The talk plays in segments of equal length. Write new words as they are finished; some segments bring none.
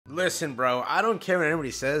Listen, bro, I don't care what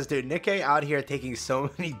anybody says, dude. Nikke out here taking so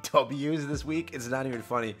many W's this week, it's not even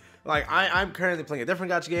funny. Like, I'm currently playing a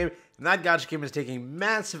different gacha game, and that gacha game is taking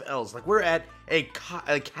massive L's. Like, we're at a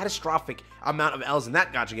catastrophic amount of L's in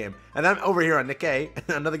that gacha game. And then I'm over here on Nikke,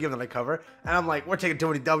 another game that I cover, and I'm like, we're taking too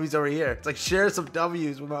many W's over here. It's like, share some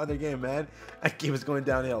W's with my other game, man. That game is going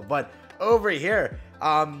downhill. But over here,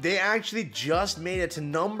 they actually just made it to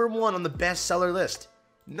 #1 on the bestseller list.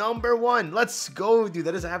 #1. Let's go, dude.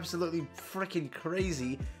 That is absolutely freaking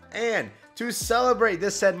crazy. And to celebrate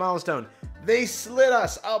this said milestone, they slid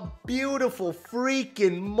us a beautiful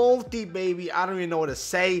freaking multi, baby. I don't even know what to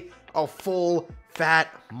say. A full fat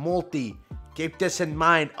multi. Keep this in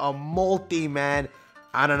mind. A multi, man.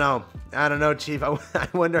 I don't know, Chief. I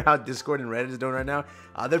wonder how Discord and Reddit is doing right now.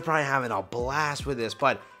 They're probably having a blast with this,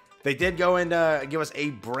 but they did go and give us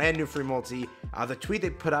a brand new free multi. The tweet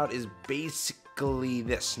they put out is basically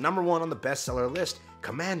this: #1 on the bestseller list,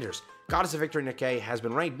 Commanders Goddess of Victory Nikke has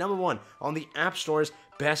been ranked #1 on the App Store's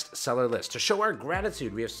bestseller list. To show our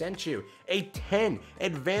gratitude, we have sent you a 10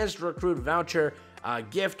 advanced recruit voucher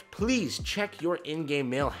gift. Please check your in-game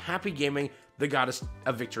mail. Happy gaming, the Goddess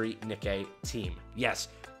of Victory Nikke team. Yes,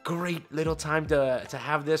 great little time to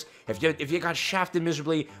have this. If you got shafted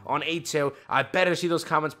miserably on A2, I better see those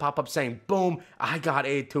comments pop up saying, boom, I got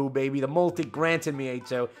A2, baby. The multi granted me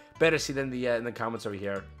A2. Better see them in the comments over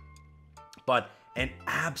here. But an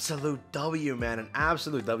absolute W, man. An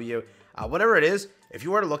absolute W. Whatever it is, if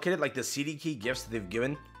you were to look at it like the CD key gifts that they've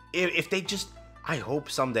given, if they just, I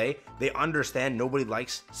hope someday they understand nobody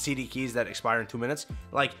likes CD keys that expire in 2 minutes.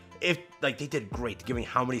 Like, they did great giving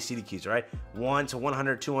how many CD keys, right? 1 to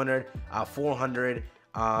 100, 200, 400,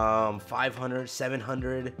 500,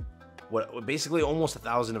 700, basically almost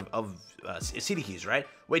 1,000 of CD keys, right?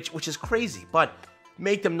 Which is crazy, but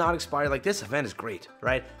make them not expire. Like, this event is great,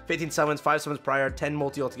 right? 15 summons, 5 summons prior, 10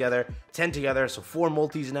 multi altogether, 10 together, so 4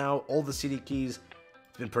 multis now, all the CD keys.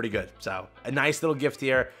 It's been pretty good. So a nice little gift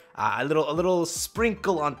here, a little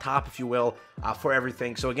sprinkle on top, if you will, for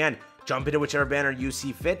everything. So again, jump into whichever banner you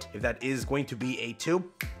see fit. If that is going to be a 2,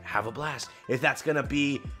 have a blast. If that's gonna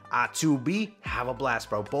be a 2B, have a blast,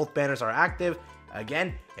 bro. Both banners are active.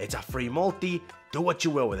 Again, it's a free multi. Do what you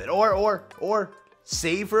will with it, or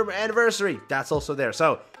save for anniversary. That's also there.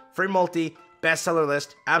 So free multi, bestseller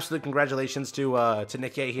list. Absolute congratulations to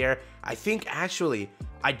Nikke here. I think actually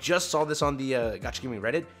I just saw this on the Gacha Gaming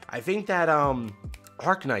Reddit. I think that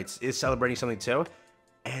Arc Knights is celebrating something too.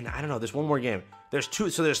 And I don't know, there's one more game. There's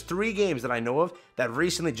 2, so there's 3 games that I know of that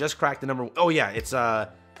recently just cracked the number. Oh yeah, it's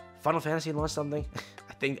Final Fantasy launched something.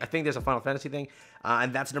 I think there's a Final Fantasy thing,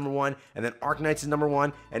 and that's #1. And then Arc Knights is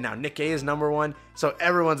 #1, and now Nikke is #1. So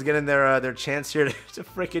everyone's getting their chance here to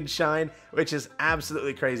freaking shine, which is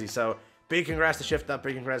absolutely crazy. So big congrats to Shift Up,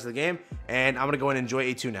 big congrats to the game, and I'm gonna go and enjoy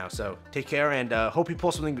A2 now. So take care, and hope you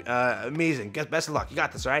pull something amazing. Best of luck. You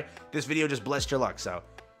got this, all right? This video just blessed your luck, so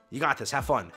you got this. Have fun.